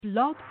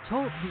Blog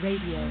Talk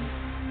Radio.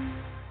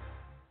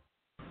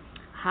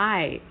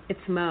 Hi,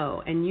 it's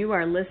Mo, and you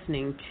are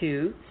listening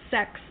to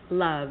Sex,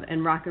 Love,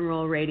 and Rock and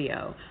Roll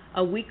Radio,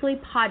 a weekly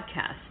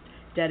podcast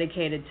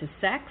dedicated to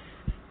sex,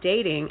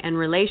 dating, and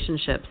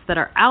relationships that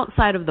are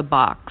outside of the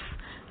box,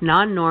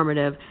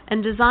 non-normative,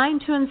 and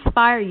designed to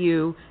inspire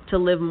you to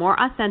live more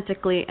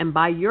authentically and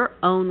by your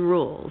own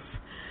rules.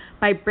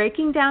 By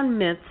breaking down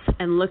myths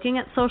and looking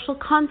at social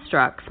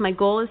constructs, my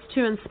goal is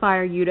to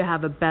inspire you to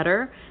have a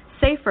better,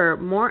 safer,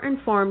 more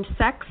informed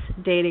sex,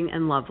 dating,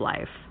 and love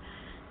life.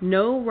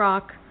 No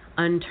rock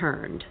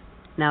unturned.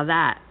 Now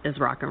that is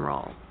rock and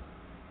roll.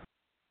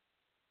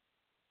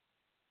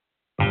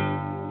 The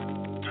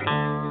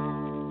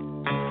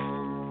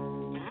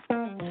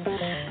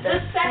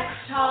Sex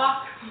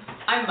Talk.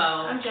 I'm Mo.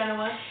 I'm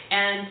Genoa.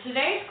 And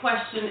today's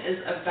question is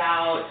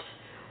about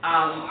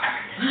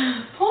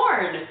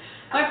porn.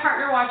 My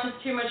partner watches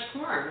too much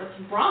porn.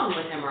 What's wrong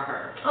with him or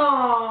her?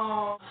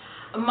 Oh.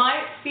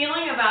 My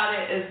feeling about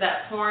it is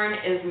that porn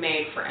is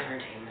made for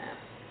entertainment.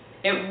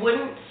 It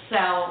wouldn't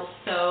sell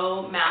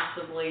so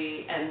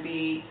massively and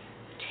be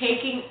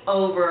taking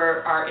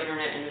over our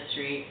internet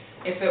industry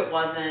if it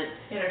wasn't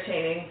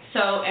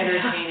so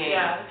entertaining.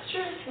 Yeah, it's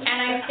true. And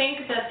I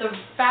think that the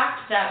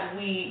fact that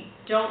we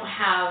don't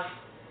have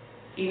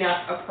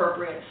enough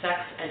appropriate sex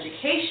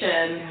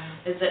education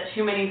is that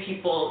too many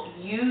people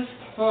use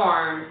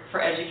porn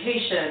for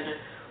education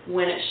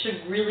when it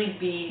should really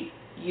be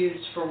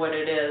used for what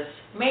it is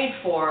made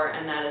for,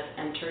 and that is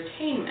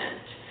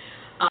entertainment.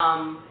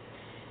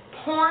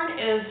 Porn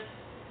is,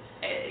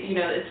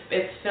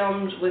 it's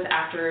filmed with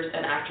actors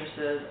and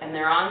actresses, and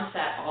they're on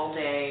set all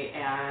day,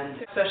 and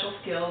special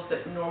skills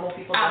that normal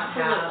people don't have.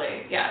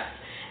 Absolutely, yes.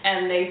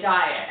 And they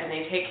diet, and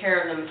they take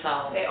care of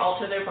themselves. They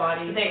alter their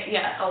body.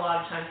 Yes. A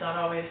lot of times, not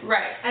always.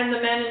 Right. And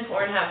the men in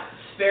porn have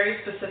very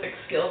specific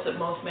skills that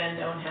most men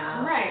don't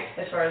have. Right.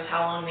 As far as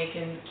how long they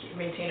can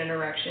maintain an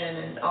erection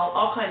and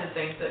all kinds of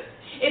things. That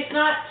it's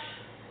not,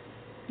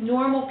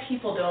 normal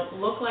people don't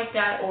look like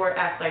that or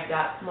act like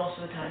that most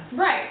of the time.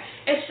 Right.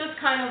 It's just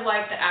kind of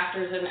like the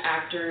actors and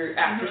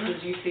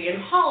actresses you see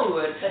in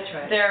Hollywood. That's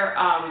right.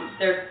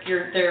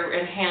 They're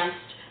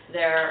enhanced.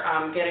 They're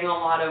getting a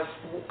lot of,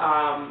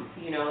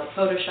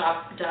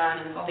 Photoshop done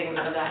and things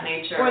of that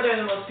nature. Or they're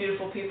the most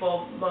beautiful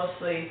people,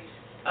 mostly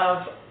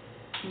of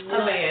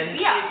millions.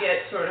 Yeah. They get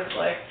sort of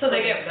like... So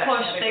they get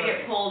pushed, category. they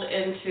get pulled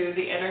into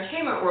the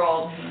entertainment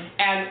world,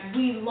 and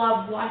we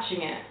love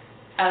watching it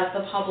as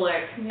the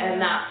public, and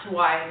that's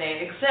why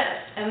they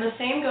exist. And the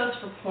same goes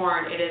for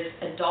porn. It is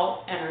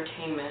adult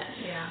entertainment.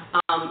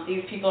 Yeah.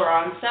 These people are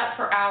on set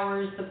for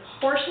hours. The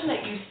portion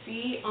that you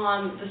see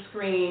on the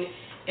screen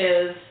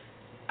is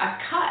a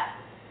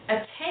cut, a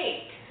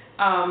take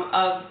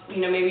of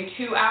maybe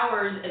 2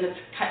 hours, and it's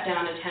cut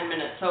down to 10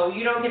 minutes. So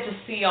you don't get to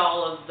see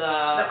all of the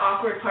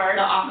awkward parts.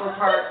 The awkward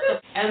parts.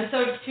 And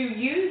so to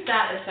use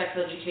that as sex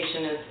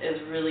education is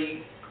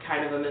really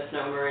kind of a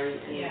misnomer and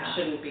it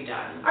shouldn't be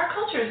done. Our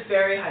culture is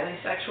very highly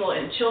sexual,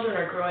 and children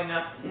are growing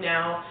up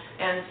now,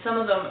 and some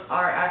of them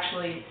are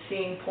actually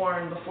seeing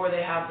porn before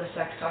they have the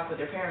sex talk with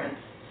their parents.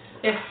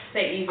 If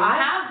they even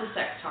have the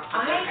sex talk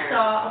with their parents. I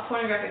saw a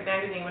pornographic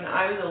magazine when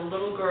I was a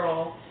little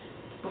girl,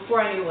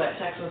 before I knew what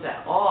sex was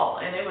at all,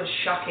 and it was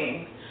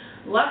shocking.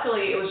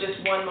 Luckily, it was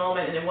just one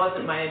moment, and it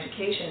wasn't my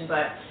education,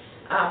 but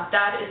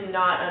that is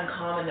not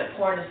uncommon, that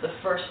porn is the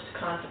first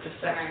concept of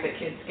sex that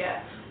kids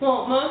get.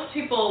 Well, most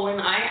people,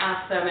 when I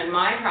ask them in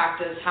my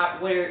practice,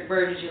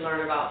 where did you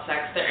learn about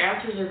sex, their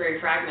answers are very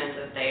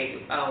fragmented.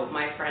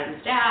 My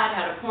friend's dad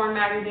had a porn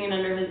magazine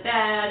under his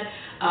bed.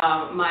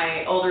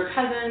 My older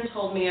cousin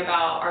told me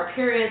about our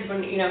periods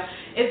when,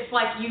 it's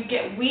like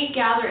we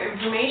gather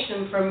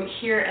information from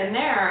here and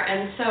there,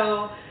 and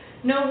so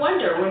no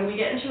wonder when we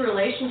get into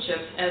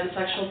relationships and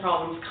sexual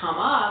problems come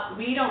up,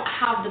 we don't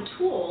have the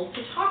tools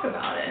to talk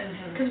about it,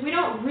 because we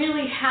don't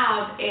really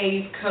have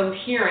a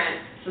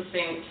coherent,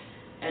 succinct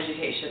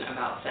education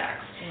about sex.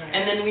 Right.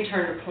 And then we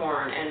turn to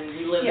porn, and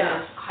we live in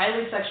this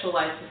highly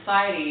sexualized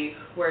society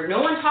where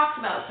no one talks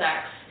about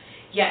sex,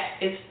 yet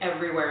it's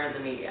everywhere in the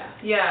media.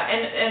 Yeah,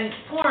 and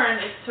porn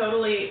is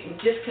totally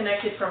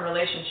disconnected from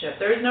relationship.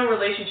 There is no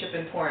relationship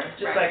in porn. It's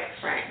just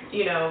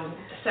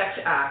sex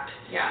act.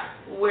 Yeah.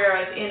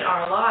 Whereas in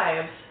our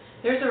lives,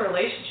 there's a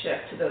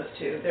relationship to those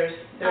two. There's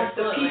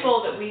the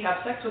people that we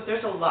have sex with,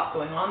 there's a lot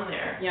going on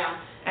there. Yeah.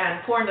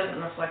 And porn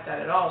doesn't reflect that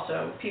at all.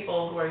 So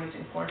people who are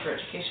using porn for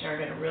education are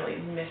going to really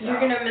miss out. You're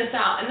going to miss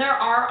out. And there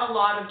are a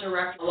lot of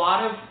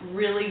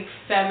really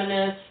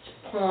feminist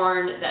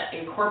porn that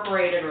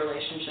incorporated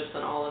relationships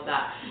and all of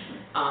that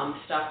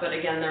stuff. But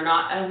again, they're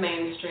not as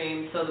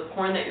mainstream. So the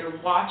porn that you're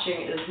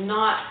watching is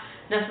not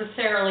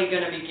necessarily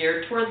going to be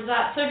geared towards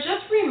that. So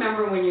just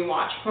remember when you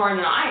watch porn,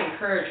 and I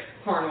encourage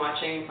porn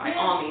watching by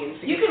all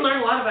means. You can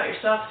learn a lot about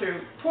yourself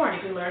through porn.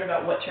 You can learn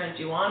about what turns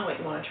you on, what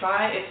you want to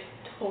try. It's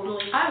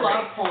totally I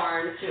love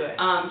porn. Do it.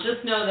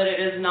 Just know that it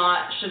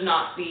should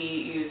not be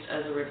used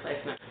as a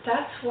replacement.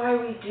 That's why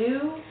we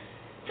do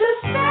the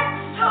Sex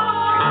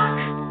Talk!